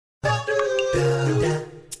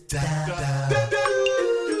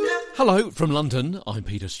Hello from London, I'm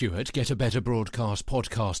Peter Stewart. Get a Better Broadcast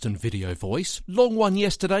podcast and video voice. Long one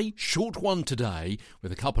yesterday, short one today,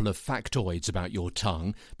 with a couple of factoids about your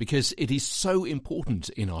tongue, because it is so important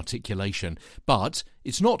in articulation. But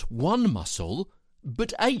it's not one muscle,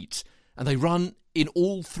 but 8, and they run in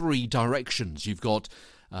all 3 directions. You've got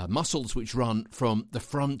muscles which run from the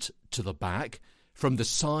front to the back, from the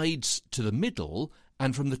sides to the middle,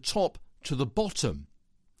 and from the top to the bottom.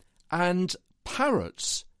 And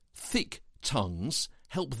parrots' thick tongues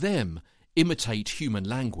help them imitate human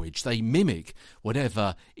language. They mimic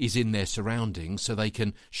whatever is in their surroundings so they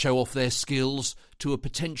can show off their skills to a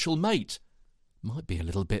potential mate. Might be a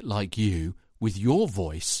little bit like you with your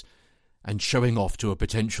voice and showing off to a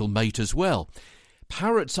potential mate as well.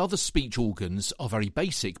 Parrots' other speech organs are very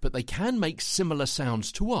basic, but they can make similar sounds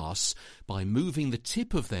to us by moving the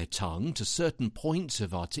tip of their tongue to certain points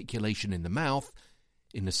of articulation in the mouth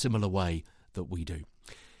in a similar way that we do.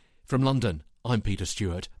 From London, I'm Peter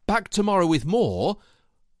Stewart. Back tomorrow with more.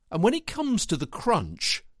 And when it comes to the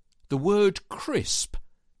crunch, the word crisp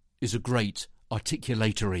is a great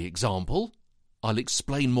articulatory example. I'll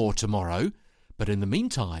explain more tomorrow. But in the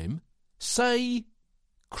meantime, say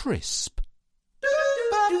crisp.